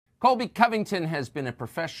Colby Covington has been a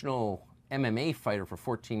professional MMA fighter for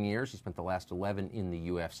 14 years. He spent the last 11 in the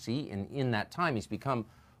UFC, and in that time, he's become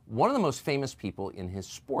one of the most famous people in his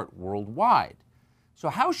sport worldwide. So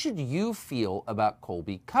how should you feel about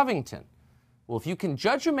Colby Covington? Well, if you can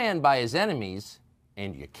judge a man by his enemies,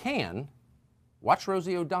 and you can, watch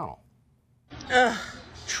Rosie O'Donnell.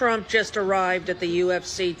 Trump just arrived at the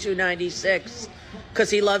UFC 296 because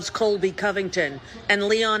he loves Colby Covington. And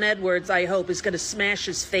Leon Edwards, I hope, is going to smash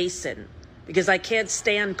his face in. Because I can't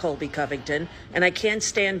stand Colby Covington, and I can't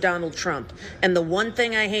stand Donald Trump. And the one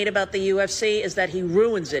thing I hate about the UFC is that he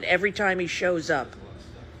ruins it every time he shows up.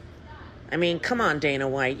 I mean, come on, Dana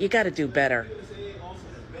White. You got to do better.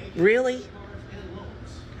 Really?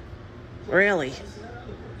 Really?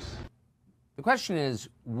 The question is,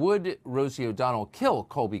 would Rosie O'Donnell kill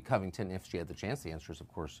Colby Covington if she had the chance? The answer is, of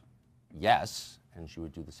course, yes, and she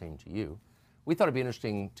would do the same to you. We thought it'd be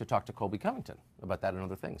interesting to talk to Colby Covington about that and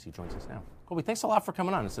other things. He joins us now. Colby, thanks a lot for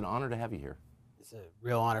coming on. It's an honor to have you here. It's a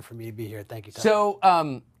real honor for me to be here. Thank you, Tom.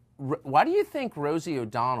 So, why do you think Rosie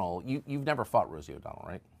O'Donnell, you've never fought Rosie O'Donnell,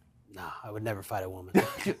 right? No, I would never fight a woman.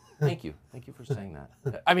 Thank you. Thank you for saying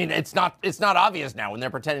that. I mean, it's not obvious now when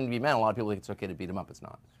they're pretending to be men. A lot of people think it's okay to beat them up. It's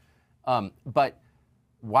not. But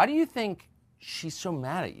why do you think she's so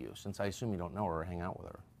mad at you, since I assume you don't know her or hang out with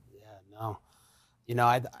her? Yeah, no. You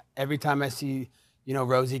know, every time I see,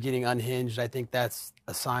 Rosie getting unhinged, I think that's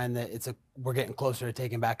a sign that we're getting closer to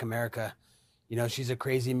taking back America. She's a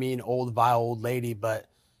crazy, mean, old, vile old lady, but,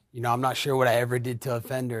 I'm not sure what I ever did to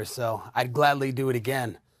offend her, so I'd gladly do it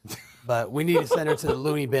again. But we need to send her to the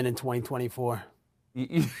loony bin in 2024.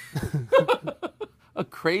 A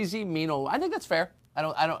crazy, mean old. I think that's fair. I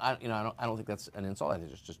don't think that's an insult. I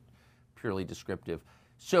think it's just purely descriptive.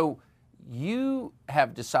 So you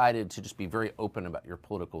have decided to just be very open about your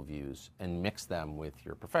political views and mix them with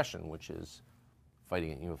your profession, which is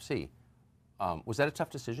fighting at UFC. Was that a tough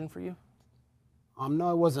decision for you?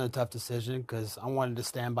 No, it wasn't a tough decision because I wanted to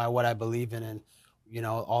stand by what I believe in and,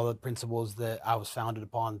 all the principles that I was founded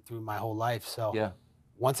upon through my whole life. So yeah.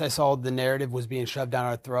 Once I saw the narrative was being shoved down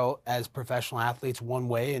our throat as professional athletes one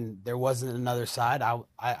way and there wasn't another side,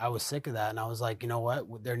 I was sick of that. And I was like, you know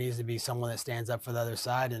what? There needs to be someone that stands up for the other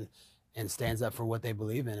side and stands up for what they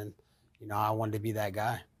believe in. And, I wanted to be that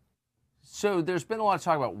guy. So there's been a lot of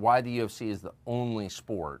talk about why the UFC is the only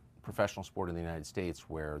professional sport in the United States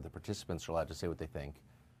where the participants are allowed to say what they think.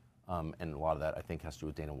 And a lot of that, I think, has to do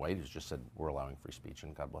with Dana White, who's just said we're allowing free speech,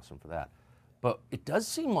 and God bless him for that. But it does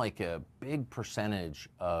seem like a big percentage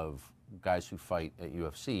of guys who fight at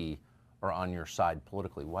UFC are on your side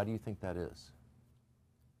politically. Why do you think that is?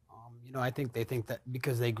 I think they think that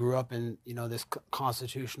because they grew up in, this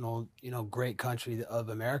constitutional, great country of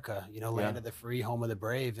America, land of the free, home of the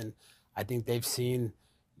brave. And I think they've seen,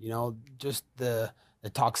 just the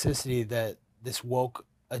toxicity that this woke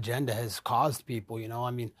agenda has caused people.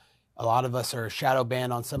 A lot of us are shadow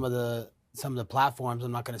banned on some of the platforms.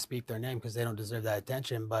 I'm not going to speak their name because they don't deserve that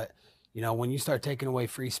attention. But, when you start taking away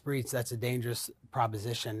free speech, that's a dangerous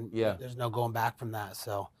proposition. Yeah. There's no going back from that.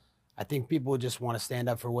 So I think people just want to stand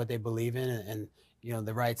up for what they believe in and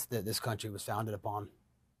the rights that this country was founded upon.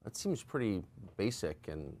 That seems pretty basic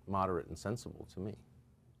and moderate and sensible to me.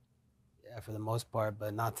 Yeah, for the most part,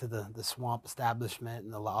 but not to the swamp establishment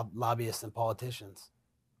and the lobbyists and politicians.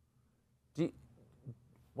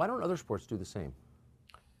 Why don't other sports do the same?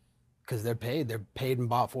 Because they're paid. They're paid and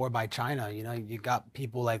bought for by China. You got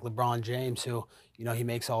people like LeBron James who, he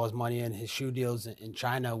makes all his money in his shoe deals in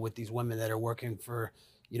China with these women that are working for,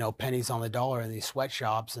 pennies on the dollar in these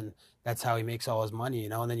sweatshops, and that's how he makes all his money,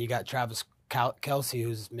 And then you got Travis Kelce,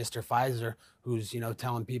 who's Mr. Pfizer, who's,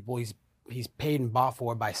 telling people he's paid and bought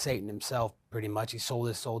for by Satan himself, pretty much. He sold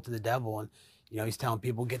his soul to the devil, and, he's telling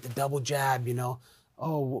people, get the double jab,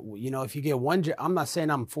 Oh, if you get one jab, I'm not saying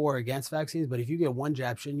I'm for or against vaccines, but if you get one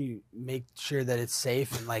jab, shouldn't you make sure that it's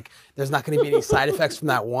safe and there's not going to be any side effects from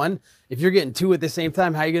that one? If you're getting two at the same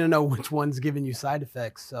time, how are you going to know which one's giving you side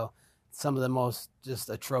effects? So some of the most just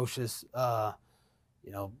atrocious,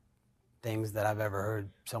 things that I've ever heard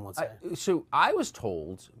someone say. So I was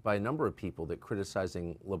told by a number of people that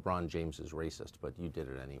criticizing LeBron James is racist, but you did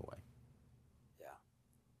it anyway.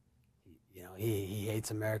 He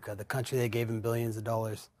hates America, the country that gave him billions of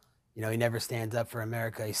dollars. He never stands up for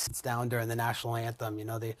America. He sits down during the national anthem.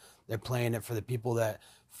 They're playing it for the people that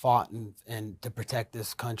fought and to protect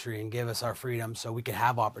this country and give us our freedom so we could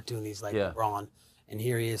have opportunities like LeBron. And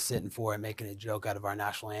here he is sitting for it, making a joke out of our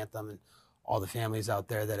national anthem and all the families out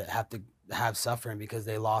there that have to have suffering because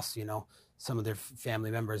they lost, some of their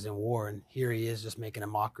family members in war. And here he is just making a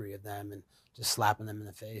mockery of them and just slapping them in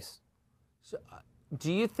the face. So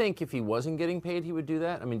Do you think if he wasn't getting paid, he would do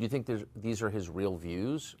that? I mean, do you think these are his real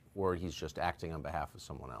views, or he's just acting on behalf of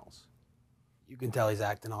someone else? You can tell he's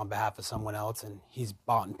acting on behalf of someone else, and he's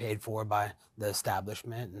bought and paid for by the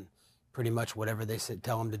establishment, and pretty much whatever they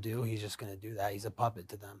tell him to do, he's just going to do that. He's a puppet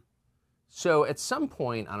to them. So at some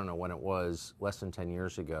point, I don't know when it was, less than 10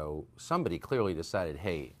 years ago, somebody clearly decided,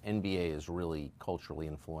 hey, NBA is really culturally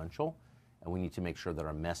influential, and we need to make sure that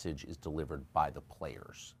our message is delivered by the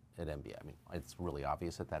players at NBA. I mean, it's really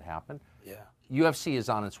obvious that that happened. Yeah. UFC is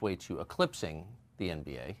on its way to eclipsing the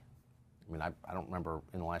NBA. I mean, I don't remember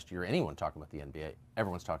in the last year anyone talking about the NBA.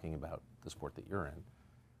 Everyone's talking about the sport that you're in.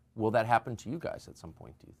 Will that happen to you guys at some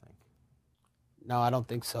point, do you think? No, I don't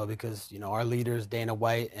think so, because, our leaders, Dana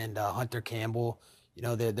White and Hunter Campbell,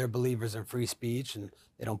 they're believers in free speech, and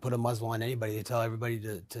they don't put a muzzle on anybody. They tell everybody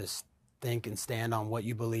to think and stand on what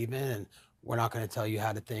you believe in, and we're not going to tell you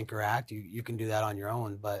how to think or act. You can do that on your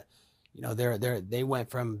own. But, they went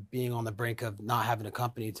from being on the brink of not having a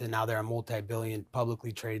company to now they're a multi-billion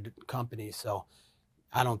publicly traded company. So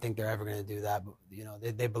I don't think they're ever going to do that.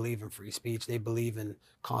 But, they believe in free speech. They believe in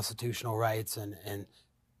constitutional rights and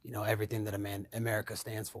everything that America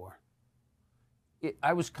stands for.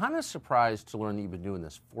 I was kind of surprised to learn that you've been doing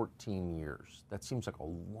this 14 years. That seems like a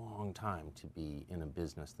long time to be in a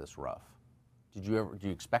business this rough. Do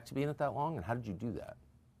you expect to be in it that long, and how did you do that?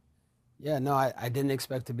 Yeah, no, I didn't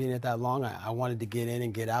expect to be in it that long. I wanted to get in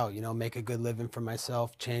and get out, make a good living for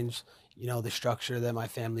myself, change, the structure that my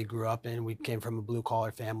family grew up in. We came from a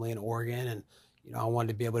blue-collar family in Oregon, and, I wanted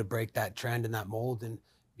to be able to break that trend and that mold and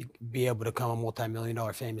be able to become a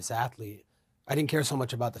multi-million-dollar famous athlete. I didn't care so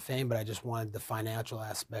much about the fame, but I just wanted the financial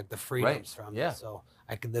aspect, the freedoms from it, so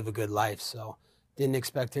I could live a good life. So didn't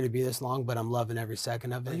expect it to be this long, but I'm loving every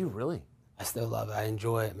second of it. Are you really? I still love it. I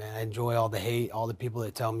enjoy it, man. I enjoy all the hate, all the people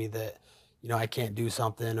that tell me that, I can't do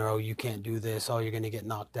something, or, oh, you can't do this. Oh, you're going to get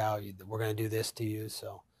knocked out. We're going to do this to you.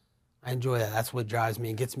 So I enjoy that. That's what drives me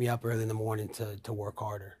and gets me up early in the morning to work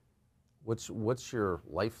harder. What's your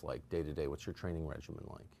life like day to day? What's your training regimen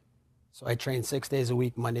like? So I train 6 days a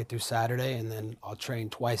week, Monday through Saturday, and then I'll train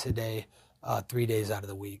twice a day, 3 days out of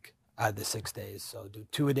the week, out of the 6 days. So do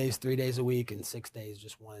 2 a days, 3 days a week, and 6 days,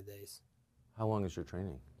 just 1 a days. How long is your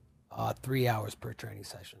training? 3 hours per training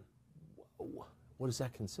session. Whoa. What does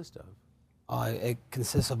that consist of? It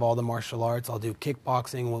consists of all the martial arts. I'll do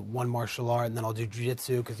kickboxing with one martial art, and then I'll do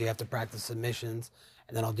jiu-jitsu because you have to practice submissions,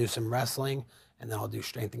 and then I'll do some wrestling, and then I'll do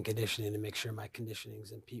strength and conditioning to make sure my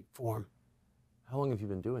conditioning's in peak form. How long have you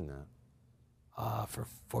been doing that? For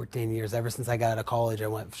 14 years. Ever since I got out of college, I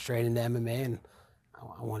went straight into MMA, and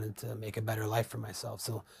I wanted to make a better life for myself.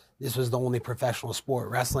 So this was the only professional sport.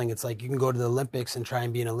 Wrestling, it's like you can go to the Olympics and try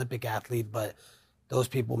and be an Olympic athlete, but those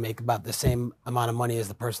people make about the same amount of money as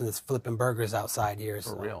the person that's flipping burgers outside here.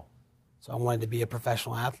 For real. So I wanted to be a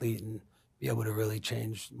professional athlete and be able to really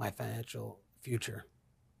change my financial future.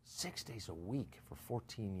 6 days a week for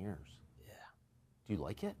 14 years. Yeah. Do you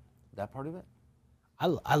like it? That part of it?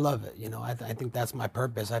 I love it. I think that's my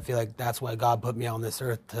purpose. I feel like that's why God put me on this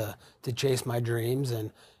earth, to chase my dreams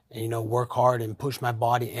and work hard and push my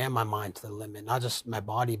body and my mind to the limit. Not just my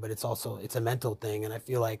body, but it's a mental thing. And I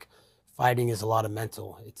feel like fighting is a lot of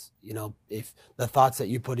mental. It's, if the thoughts that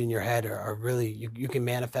you put in your head are really, you can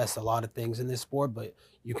manifest a lot of things in this sport, but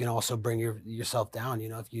you can also bring yourself down.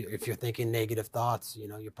 If you're thinking negative thoughts,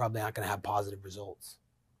 you're probably not going to have positive results.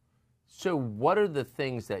 So what are the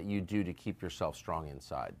things that you do to keep yourself strong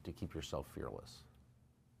inside, to keep yourself fearless?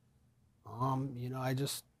 I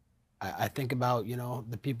think about,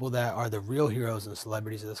 the people that are the real heroes and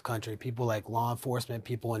celebrities of this country, people like law enforcement,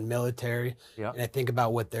 people in military. Yep. And I think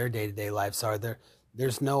about what their day-to-day lives are.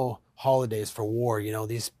 There's no holidays for war.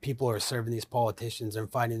 These people are serving these politicians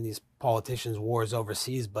and fighting these politicians' wars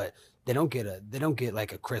overseas, but they don't get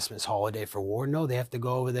like a Christmas holiday for war. No, they have to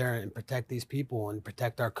go over there and protect these people and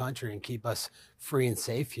protect our country and keep us free and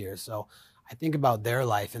safe here. So I think about their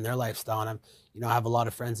life and their lifestyle. And I have a lot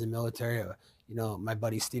of friends in the military. My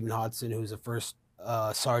buddy Stephen Hodson, who's a first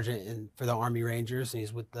sergeant for the Army Rangers, and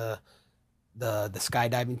he's with the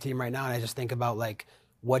skydiving team right now. And I just think about like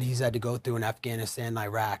what he's had to go through in Afghanistan and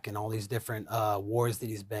Iraq and all these different wars that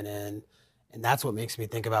he's been in. And that's what makes me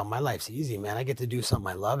think about my life's easy, man. I get to do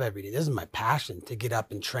something I love every day. This is my passion, to get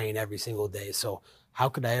up and train every single day. So how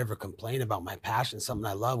could I ever complain about my passion, something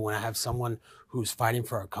I love, when I have someone who's fighting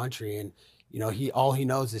for our country? And, all he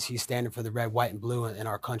knows is he's standing for the red, white, and blue in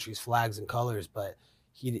our country's flags and colors. But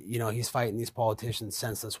he's fighting these politicians'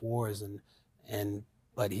 senseless wars,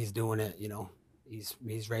 but he's doing it,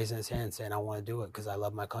 he's raising his hand saying, I want to do it because I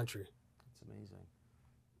love my country. That's amazing.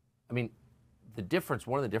 I mean, The difference,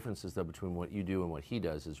 one of the differences though between what you do and what he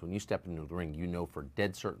does is when you step into the ring, you know for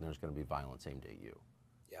dead certain there's going to be violence aimed at you.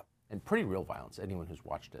 Yep. And pretty real violence. Anyone who's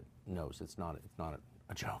watched it knows it's not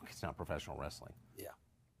a joke. It's not professional wrestling. Yeah.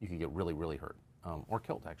 You could get really, really hurt or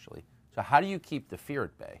killed actually. So how do you keep the fear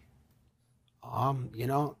at bay? You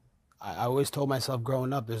know, I always told myself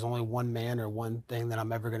growing up, there's only one man or one thing that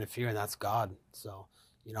I'm ever going to fear, and that's God. So,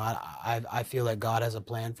 you know, I feel like God has a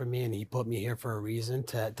plan for me, and he put me here for a reason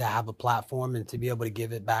to have a platform and to be able to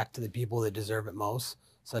give it back to the people that deserve it most,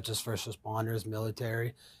 such as first responders,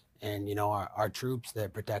 military, and, you know, our troops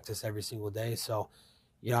that protect us every single day. So,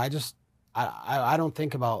 you know, I don't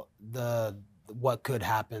think about what could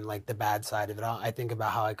happen, like the bad side of it. I think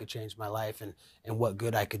about how I could change my life and what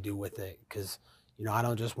good I could do with it. Because, you know, I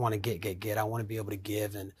don't just want to get. I want to be able to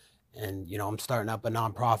give. And, you know, I'm starting up a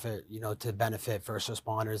nonprofit, you know, to benefit first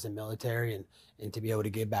responders and military, and to be able to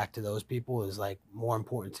give back to those people is like more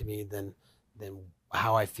important to me than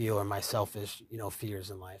how I feel or my selfish, you know,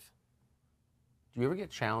 fears in life. Do you ever get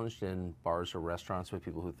challenged in bars or restaurants with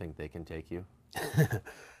people who think they can take you?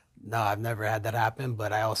 No, I've never had that happen,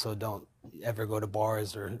 but I also don't ever go to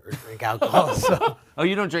bars or drink alcohol. So. Oh,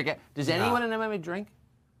 you don't drink it? Does anyone in MMA drink?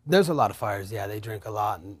 There's a lot of fighters, yeah, they drink a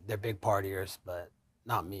lot, and they're big partiers, but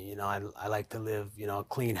not me. You know, I like to live, you know, a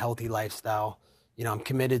clean, healthy lifestyle. You know, I'm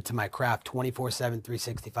committed to my craft 24/7,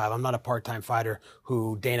 365. I'm not a part-time fighter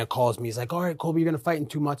who Dana calls me. He's like, all right, Colby, you're going to fight in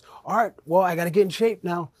 2 months. All right, well, I got to get in shape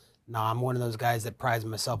now. No, I'm one of those guys that prides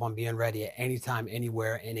myself on being ready at any time,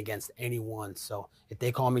 anywhere, and against anyone. So if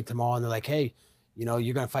they call me tomorrow and they're like, hey, you know,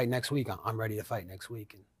 you're going to fight next week, I'm ready to fight next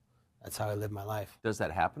week. And that's how I live my life. Does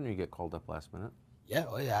that happen or you get called up last minute? Yeah,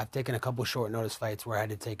 well, yeah. I've taken a couple short notice fights where I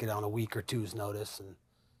had to take it on a week or two's notice. And,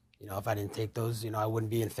 you know, if I didn't take those, you know, I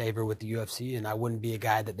wouldn't be in favor with the UFC, and I wouldn't be a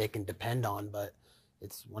guy that they can depend on. But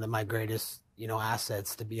it's one of my greatest, you know,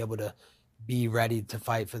 assets to be able to be ready to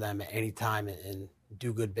fight for them at any time and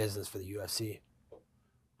do good business for the UFC.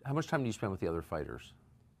 How much time do you spend with the other fighters?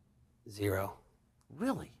 0.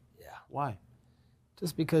 Really? Yeah. Why?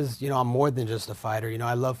 Just because, you know, I'm more than just a fighter. You know,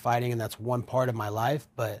 I love fighting, and that's one part of my life,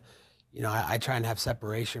 but, you know, I try and have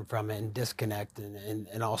separation from it and disconnect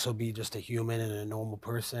and also be just a human and a normal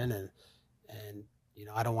person. And you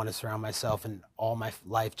know, I don't want to surround myself and all my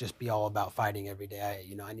life just be all about fighting every day.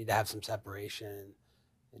 You know, I need to have some separation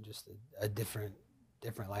and just a different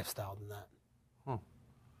lifestyle than that. Huh.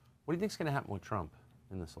 What do you think is going to happen with Trump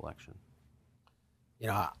in this election? You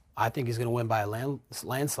know, I think he's going to win by a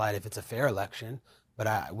landslide if it's a fair election.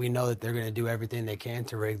 But we know that they're going to do everything they can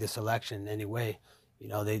to rig this election anyway. You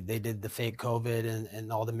know, they did the fake COVID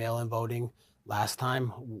and all the mail-in voting last time.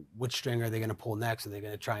 Which string are they going to pull next? Are they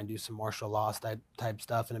going to try and do some martial law type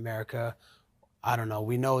stuff in America? I don't know.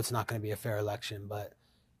 We know it's not going to be a fair election, but,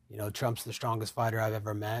 you know, Trump's the strongest fighter I've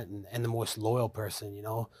ever met and the most loyal person. You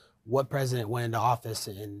know, what president went into office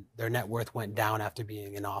and their net worth went down after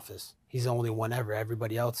being in office? He's the only one ever.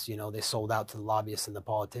 Everybody else, you know, they sold out to the lobbyists and the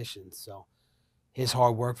politicians. So his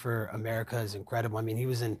hard work for America is incredible. I mean, he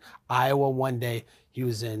was in Iowa one day, he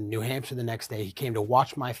was in New Hampshire the next day, he came to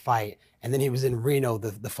watch my fight, and then he was in Reno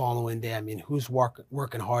the following day. I mean, who's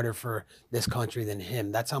working harder for this country than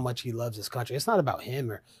him? That's how much he loves this country. It's not about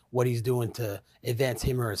him or what he's doing to advance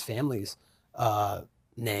him or his family's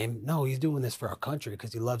name. No, he's doing this for our country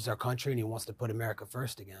because he loves our country and he wants to put America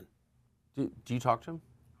first again. Do you talk to him?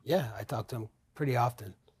 Yeah, I talk to him pretty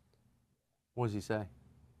often. What does he say?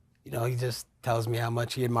 You know, he just tells me how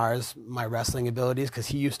much he admires my wrestling abilities because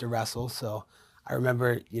he used to wrestle. So I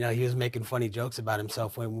remember, you know, he was making funny jokes about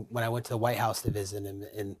himself when I went to the White House to visit him.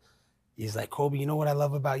 And he's like, Colby, you know what I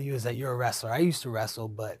love about you is that you're a wrestler. I used to wrestle,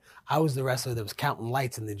 but I was the wrestler that was counting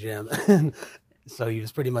lights in the gym. So he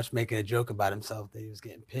was pretty much making a joke about himself that he was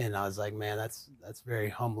getting pinned. I was like, man, that's very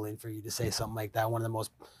humbling for you to say something like that. One of the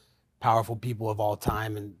most powerful people of all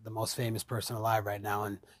time and the most famous person alive right now,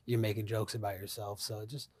 and you're making jokes about yourself. So it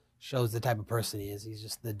just shows the type of person he is. He's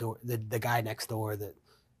just the guy next door that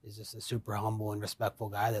is just a super humble and respectful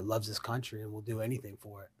guy that loves his country and will do anything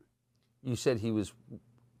for it. You said he was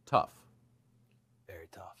tough. Very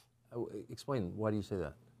tough. Explain, why do you say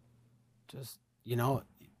that? Just, you know,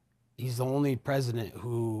 he's the only president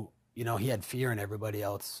who, you know, he had fear in everybody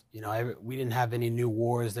else. You know, we didn't have any new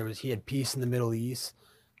wars. He had peace in the Middle East.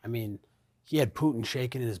 I mean, he had Putin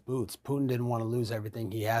shaking in his boots. Putin didn't want to lose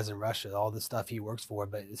everything he has in Russia, all the stuff he works for,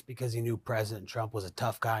 but it's because he knew President Trump was a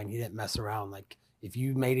tough guy and he didn't mess around. Like, if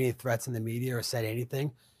you made any threats in the media or said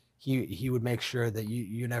anything, he would make sure that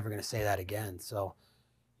you're never going to say that again. So,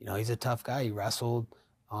 you know, he's a tough guy. He wrestled.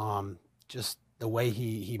 Just the way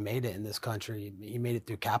he made it in this country, he made it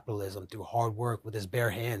through capitalism, through hard work with his bare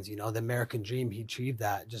hands. You know, the American dream, he achieved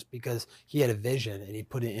that just because he had a vision and he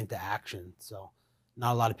put it into action. So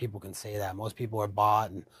not a lot of people can say that. Most people are bought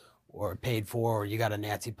and or paid for, or you got a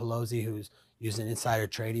Nancy Pelosi who's using insider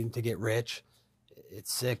trading to get rich.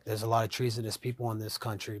 It's sick. There's a lot of treasonous people in this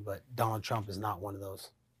country, but Donald Trump is not one of those.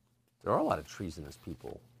 There are a lot of treasonous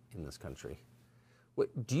people in this country.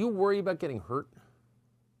 Do you worry about getting hurt?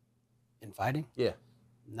 In fighting? Yeah.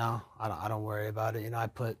 No, I don't worry about it. You know, I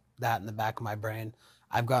put that in the back of my brain.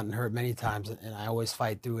 I've gotten hurt many times, and I always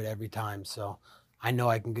fight through it every time. So I know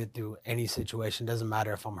I can get through any situation. Doesn't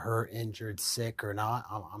matter if I'm hurt, injured, sick, or not.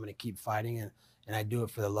 I'm going to keep fighting, and I do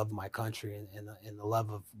it for the love of my country and the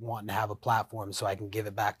love of wanting to have a platform so I can give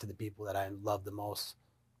it back to the people that I love the most.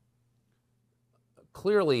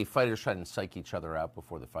 Clearly, fighters try to psych each other out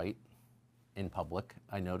before the fight in public,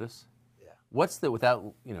 I notice. What's the,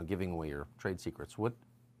 without giving away your trade secrets,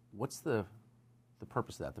 what's the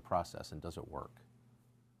purpose of that, the process, and does it work?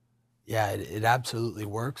 Yeah, it absolutely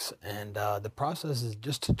works, and the process is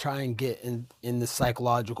just to try and get in the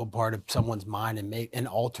psychological part of someone's mind and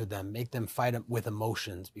alter them, make them fight with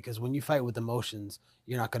emotions. Because when you fight with emotions,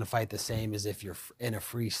 you're not going to fight the same as if you're in a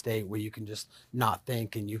free state where you can just not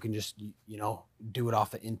think and you can just do it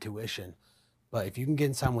off of intuition. But if you can get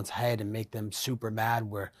in someone's head and make them super mad,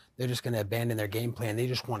 where they're just going to abandon their game plan, they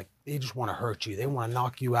just want to hurt you, they want to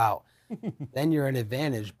knock you out, then you're an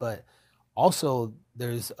advantage. But also,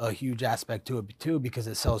 there's a huge aspect to it too, because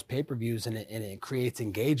it sells pay-per-views and it creates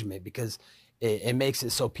engagement, because it makes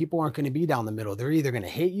it so people aren't going to be down the middle. They're either going to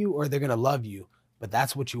hate you or they're going to love you. But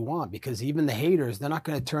that's what you want, because even the haters, they're not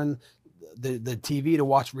going to turn the TV to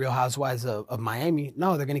watch Real Housewives of Miami.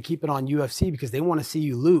 No, they're going to keep it on UFC because they want to see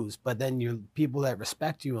you lose. But then your people that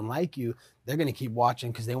respect you and like you, they're going to keep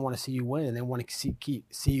watching because they want to see you win and they want to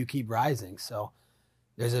see you keep rising. So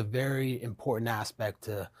there's a very important aspect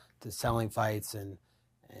to selling fights and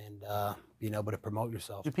being able to promote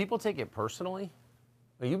yourself. Do people take it personally?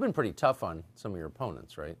 Well, you've been pretty tough on some of your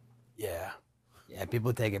opponents, right? Yeah,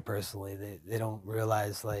 people take it personally. They don't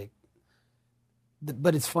realize,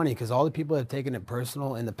 but it's funny because all the people that have taken it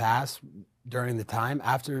personal in the past, during the time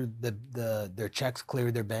after their checks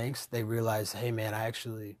cleared their banks, they realize, hey man, I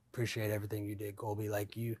actually appreciate everything you did, Colby.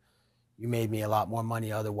 Like you made me a lot more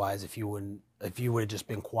money otherwise if you would have just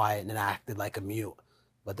been quiet and acted like a mute.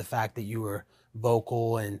 But the fact that you were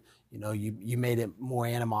vocal and you made it more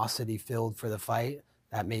animosity filled for the fight,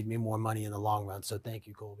 that made me more money in the long run. So thank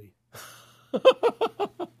you, Colby.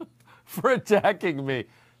 For attacking me.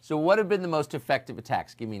 So what have been the most effective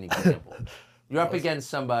attacks? Give me an example. You're up against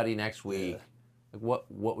somebody next week. Like what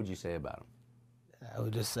would you say about him? I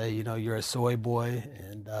would just say, you're a soy boy,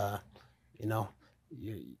 and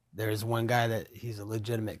there's one guy that he's a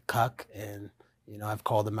legitimate cuck, and I've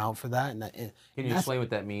called him out for that. And can you explain what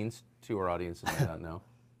that means to our audience that may not know?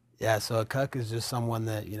 Yeah, so a cuck is just someone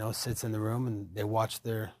that sits in the room and they watch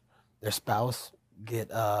their spouse get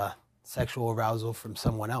sexual arousal from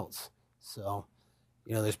someone else. So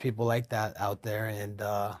there's people like that out there, and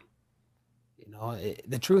the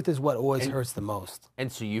truth is what always hurts the most.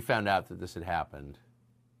 And so you found out that this had happened.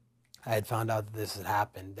 I had found out that this had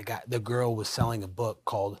happened. The girl was selling a book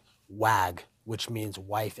called WAG, which means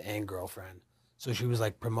wife and girlfriend. So she was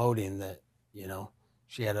like promoting that,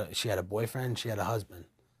 she had a boyfriend, she had a husband,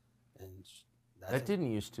 and that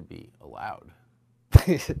didn't used to be allowed.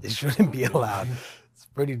 It shouldn't be allowed. It's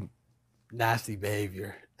pretty nasty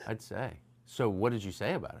behavior, I'd say. So what did you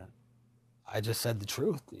say about it? I just said the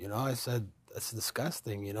truth. I said, that's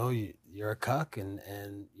disgusting. You're a cuck, and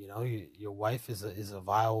your wife is a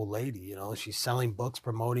vile lady. She's selling books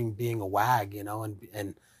promoting being a wag,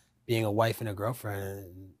 and being a wife and a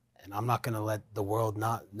girlfriend. And I'm not going to let the world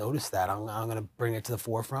not notice that. I'm going to bring it to the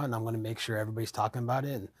forefront, and I'm going to make sure everybody's talking about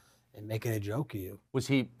it and making a joke of you. Was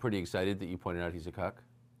he pretty excited that you pointed out he's a cuck?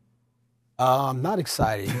 Not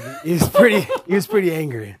excited. He was pretty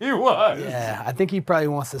angry. He was. Yeah, I think he probably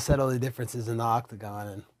wants to settle the differences in the octagon,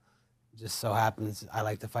 and just so happens I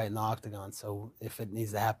like to fight in the octagon. So if it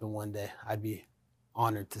needs to happen one day, I'd be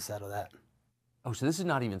honored to settle that. Oh, so this is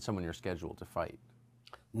not even someone you're scheduled to fight?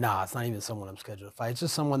 Nah, it's not even someone I'm scheduled to fight. It's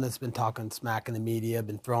just someone that's been talking smack in the media,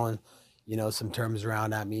 been throwing, some terms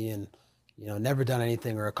around at me, and never done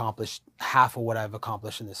anything or accomplished half of what I've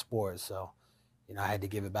accomplished in this sport. So. I had to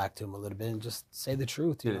give it back to him a little bit and just say the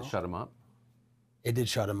truth. Did it shut him up? It did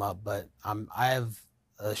shut him up, but I have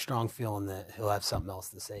a strong feeling that he'll have something else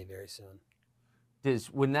to say very soon.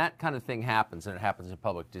 When that kind of thing happens and it happens in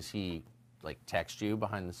public, does he text you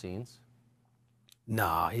behind the scenes?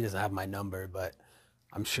 Nah, he doesn't have my number, but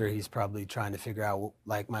I'm sure he's probably trying to figure out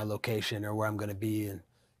like my location or where I'm going to be, and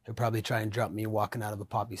he'll probably try and jump me walking out of a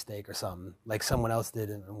poppy steak or something, like someone else did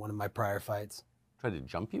in one of my prior fights. Tried to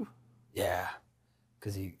jump you? Yeah,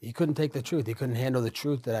 because he couldn't take the truth. He couldn't handle the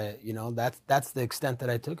truth that that's the extent that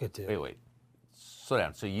I took it to. Wait. Slow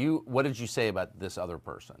down. So what did you say about this other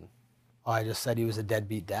person? Oh, I just said he was a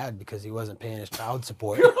deadbeat dad because he wasn't paying his child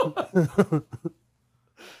support.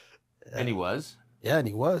 And he was? Yeah, and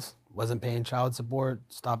he wasn't paying child support.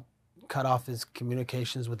 Cut off his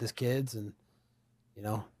communications with his kids, and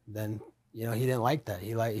then he didn't like that.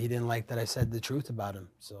 He didn't like that I said the truth about him.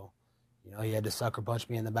 So, he had to sucker punch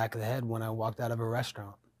me in the back of the head when I walked out of a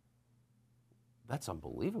restaurant. That's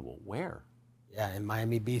unbelievable. Where? Yeah, in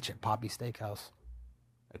Miami Beach at Poppy Steakhouse.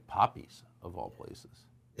 At Poppy's, of all places.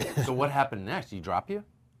 So what happened next? Did he drop you?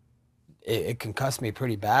 It concussed me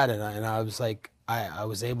pretty bad, and I was like, I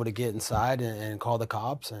was able to get inside and call the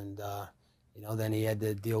cops, and then he had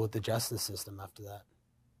to deal with the justice system after that.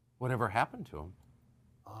 Whatever happened to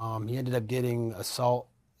him? He ended up getting an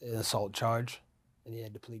assault charge, and he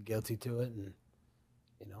had to plead guilty to it, and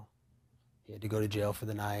he had to go to jail for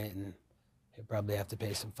the night, and he'll probably have to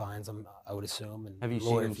pay some fines, I would assume. And have you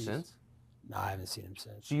seen him since? No, I haven't seen him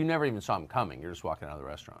since. So you never even saw him coming? You're just walking out of the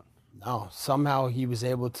restaurant? No. Somehow he was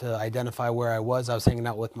able to identify where I was. I was hanging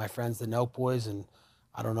out with my friends, the Nelk Boys, and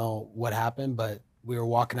I don't know what happened, but we were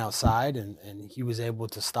walking outside, and he was able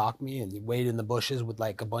to stalk me, and he waited in the bushes with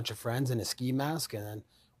like a bunch of friends in a ski mask, and then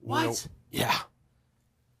what? Yeah.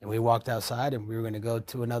 And we walked outside, and we were going to go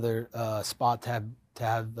to another spot to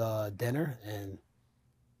have dinner, and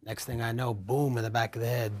next thing I know, boom in the back of the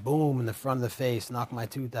head, boom in the front of the face, knocked my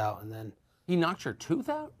tooth out, and then he knocked your tooth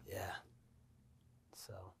out? Yeah.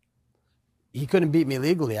 So he couldn't beat me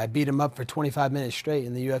legally. I beat him up for 25 minutes straight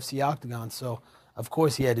in the UFC octagon. So of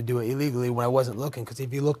course he had to do it illegally when I wasn't looking, because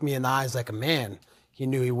if he looked me in the eyes like a man, he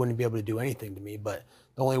knew he wouldn't be able to do anything to me. But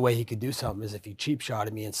the only way he could do something is if he cheap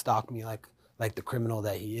shotted me and stalked me like the criminal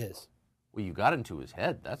that he is. Well, you got into his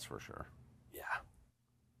head, that's for sure. Yeah.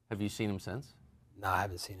 Have you seen him since? No, I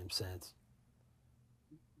haven't seen him since.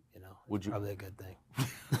 Probably a good thing.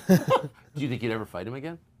 Do you think you'd ever fight him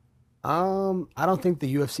again? I don't think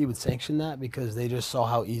the UFC would sanction that, because they just saw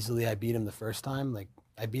how easily I beat him the first time. Like,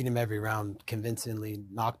 I beat him every round convincingly,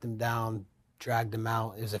 knocked him down, dragged him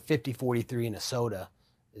out. It was a 50-43 and a soda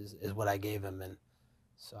is what I gave him. And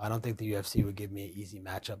so I don't think the UFC would give me an easy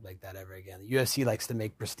matchup like that ever again. The UFC likes to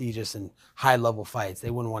make prestigious and high-level fights.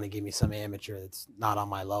 They wouldn't want to give me some amateur that's not on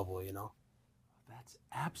my level, That's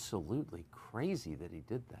absolutely crazy that he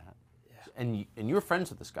did that. Yeah. And you were friends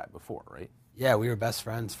with this guy before, right? Yeah, we were best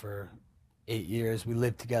friends for 8 years. We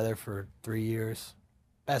lived together for 3 years.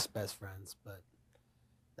 Best friends. But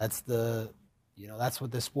that's that's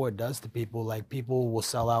what this sport does to people. Like, people will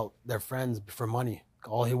sell out their friends for money.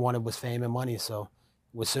 All he wanted was fame and money. So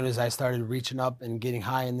as soon as I started reaching up and getting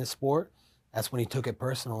high in this sport, that's when he took it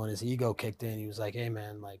personal and his ego kicked in. He was like, hey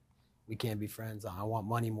man, like, we can't be friends. I want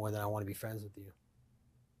money more than I want to be friends with you.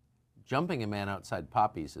 Jumping a man outside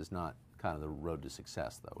Poppy's is not kind of the road to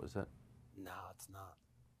success, though, is it? No, it's not.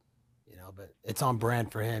 But it's on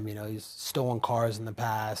brand for him. He's stolen cars in the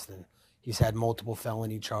past, and he's had multiple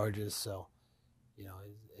felony charges. So,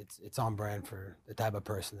 it's on brand for the type of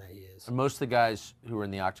person that he is. Are most of the guys who are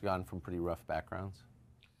in the octagon from pretty rough backgrounds?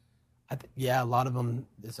 Yeah, a lot of them.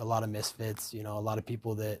 There's a lot of misfits. A lot of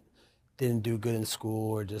people that didn't do good in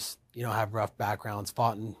school, or just have rough backgrounds,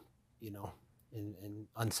 fought in in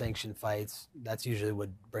unsanctioned fights. That's usually what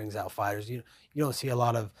brings out fighters. You don't see a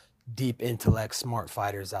lot of deep intellect, smart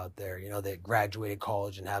fighters out there, that graduated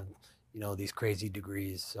college and have, these crazy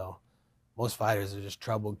degrees. So most fighters are just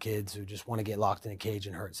troubled kids who just want to get locked in a cage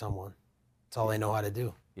and hurt someone. That's all they know how to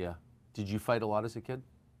do. Yeah. Did you fight a lot as a kid?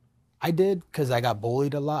 I did, because I got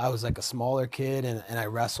bullied a lot. I was like a smaller kid, and I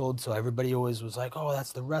wrestled, so everybody always was like, oh,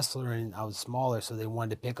 that's the wrestler, and I was smaller, so they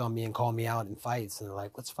wanted to pick on me and call me out in fights, and they're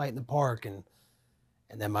like, let's fight in the park. And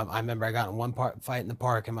then I remember I got in one fight in the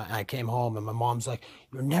park, and I came home, and my mom's like,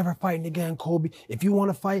 you're never fighting again, Colby. If you want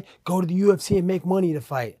to fight, go to the UFC and make money to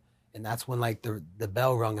fight. And that's when like the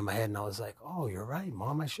bell rung in my head, and I was like, oh, you're right,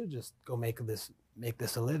 Mom. I should just go make this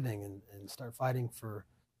a living and start fighting for.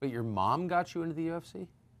 But your mom got you into the UFC?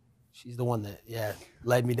 She's the one that,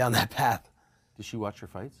 led me down that path. Does she watch your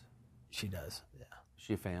fights? She does, yeah. Is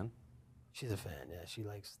she a fan? She's a fan, yeah.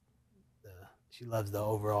 She loves the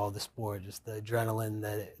overall the sport, just the adrenaline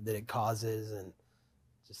that it causes, and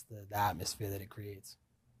just the atmosphere that it creates.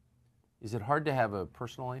 Is it hard to have a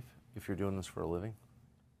personal life if you're doing this for a living?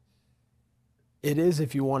 It is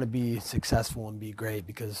if you want to be successful and be great,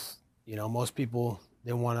 because most people,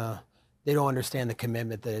 they want to they don't understand the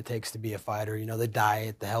commitment that it takes to be a fighter. You know, the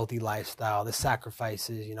diet, the healthy lifestyle, the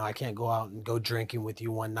sacrifices. You know, I can't go out and go drinking with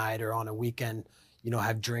you one night or on a weekend, you know,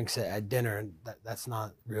 have drinks at dinner. And that's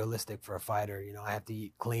not realistic for a fighter. You know, I have to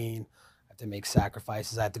eat clean. I have to make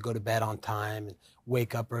sacrifices. I have to go to bed on time and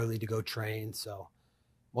wake up early to go train. So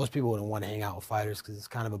most people wouldn't want to hang out with fighters because it's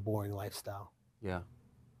kind of a boring lifestyle. Yeah.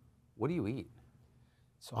 What do you eat?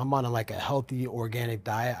 So I'm on a healthy organic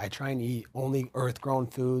diet. I try and eat only earth-grown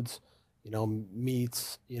foods, you know,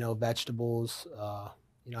 meats, you know, vegetables.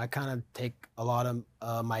 You know, I kind of take a lot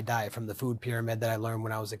of my diet from the food pyramid that I learned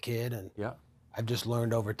when I was a kid. And Yeah. I've just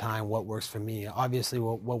learned over time what works for me. Obviously,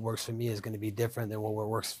 what works for me is going to be different than what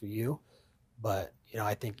works for you. But, you know,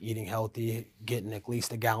 I think eating healthy, getting at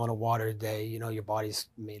least a gallon of water a day, you know, your body's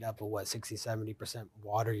made up of what, 60, 70%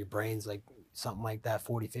 water. Your brain's like something like that,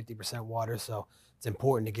 40, 50% water. So it's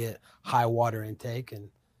important to get high water intake and,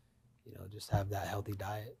 you know, just have that healthy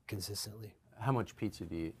diet consistently. How much pizza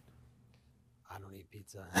do you eat? I don't eat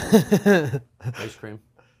pizza. Ice cream?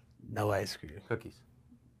 No ice cream. Cookies?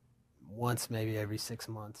 Once, maybe every 6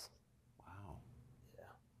 months. Wow. Yeah.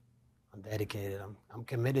 I'm dedicated. I'm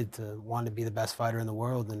committed to wanting to be the best fighter in the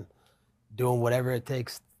world and doing whatever it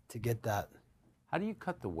takes to get that. How do you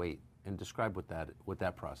cut the weight? And describe what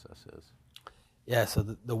that process is. Yeah, so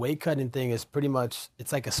the weight cutting thing is pretty much,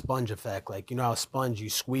 it's like a sponge effect. Like, you know how a sponge, you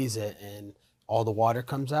squeeze it and all the water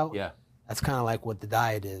comes out? Yeah. That's kind of like what the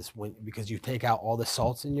diet is because you take out all the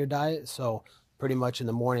salts in your diet. So pretty much in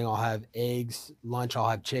the morning I'll have eggs, lunch I'll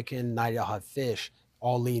have chicken, night I'll have fish,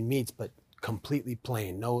 all lean meats, but completely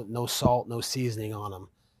plain. No salt, no seasoning on them.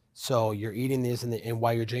 So you're eating this and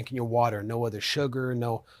while you're drinking your water, no other sugar,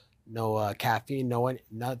 no caffeine,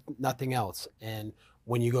 nothing else. And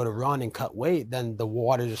when you go to run and cut weight, then the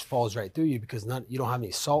water just falls right through you because you don't have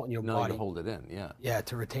any salt in your body. To hold it in, yeah. Yeah,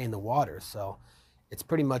 to retain the water. So it's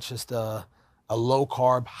pretty much just a low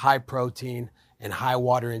carb, high protein, and high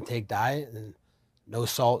water intake diet, and no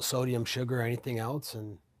salt, sodium, sugar, or anything else.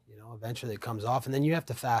 And you know, eventually it comes off, and then you have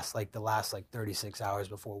to fast like the last 36 hours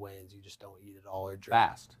before weigh-ins. You just don't eat at all or drink.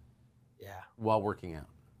 Fast? Yeah. While working out?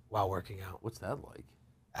 While working out. What's that like?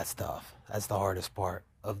 That's tough. That's the hardest part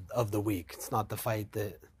of the week. It's not the fight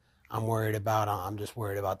that I'm worried about. I'm just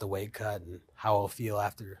worried about the weight cut and how I'll feel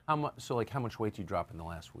after. How much weight do you drop in the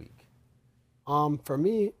last week? For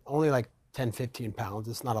me, only 10, 15 pounds.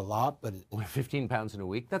 It's not a lot, but 15 pounds in a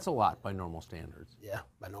week? That's a lot by normal standards. Yeah,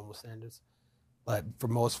 by normal standards. But for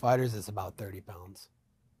most fighters, it's about 30 pounds.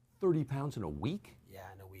 30 pounds in a week? Yeah,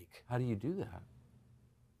 in a week. How do you do that?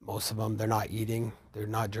 Most of them, they're not eating, they're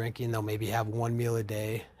not drinking, they'll maybe have one meal a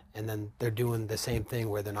day, and then they're doing the same thing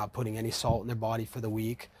where they're not putting any salt in their body for the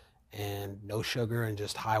week, and no sugar, and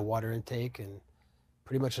just high water intake, and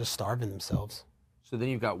pretty much just starving themselves. So then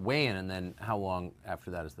you've got weigh-in, and then how long after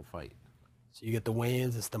that is the fight? So you get the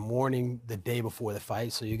weigh-ins, it's the morning, the day before the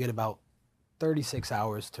fight, so you get about 36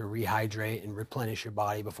 hours to rehydrate and replenish your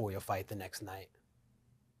body before you fight the next night.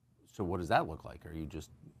 So what does that look like? Are you just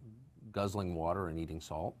guzzling water and eating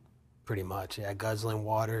salt? Pretty much, yeah. Guzzling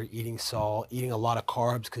water, eating salt, eating a lot of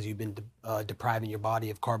carbs because you've been depriving your body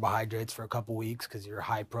of carbohydrates for a couple weeks because you're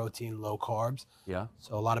high protein, low carbs. Yeah.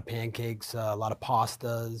 So a lot of pancakes, a lot of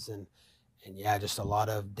pastas, and yeah, just a lot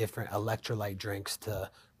of different electrolyte drinks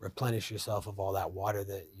to replenish yourself of all that water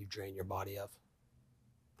that you drain your body of.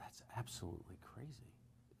 That's absolutely crazy.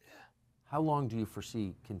 Yeah. How long do you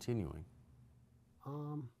foresee continuing?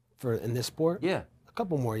 In this sport? Yeah. A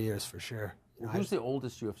couple more years for sure. Who's the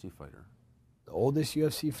oldest UFC fighter? The oldest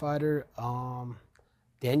UFC fighter,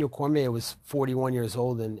 Daniel Cormier was 41 years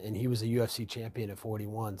old, and he was a UFC champion at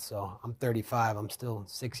 41. So I'm 35. I'm still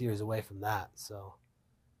 6 years away from that. So,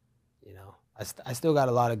 you know, I still got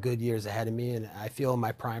a lot of good years ahead of me, and I feel in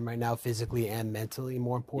my prime right now, physically and mentally,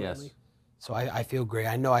 more importantly. Yes. So I feel great.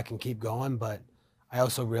 I know I can keep going, but I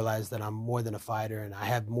also realize that I'm more than a fighter, and I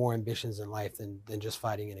have more ambitions in life than just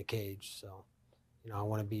fighting in a cage. So, you know, I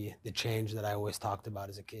want to be the change that I always talked about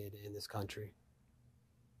as a kid in this country.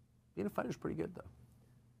 Being a fighter's pretty good, though.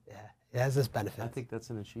 Yeah, it has its benefits. I think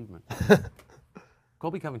that's an achievement.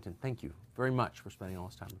 Colby Covington, thank you very much for spending all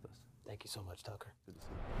this time with us. Thank you so much, Tucker. Good to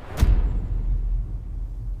see you.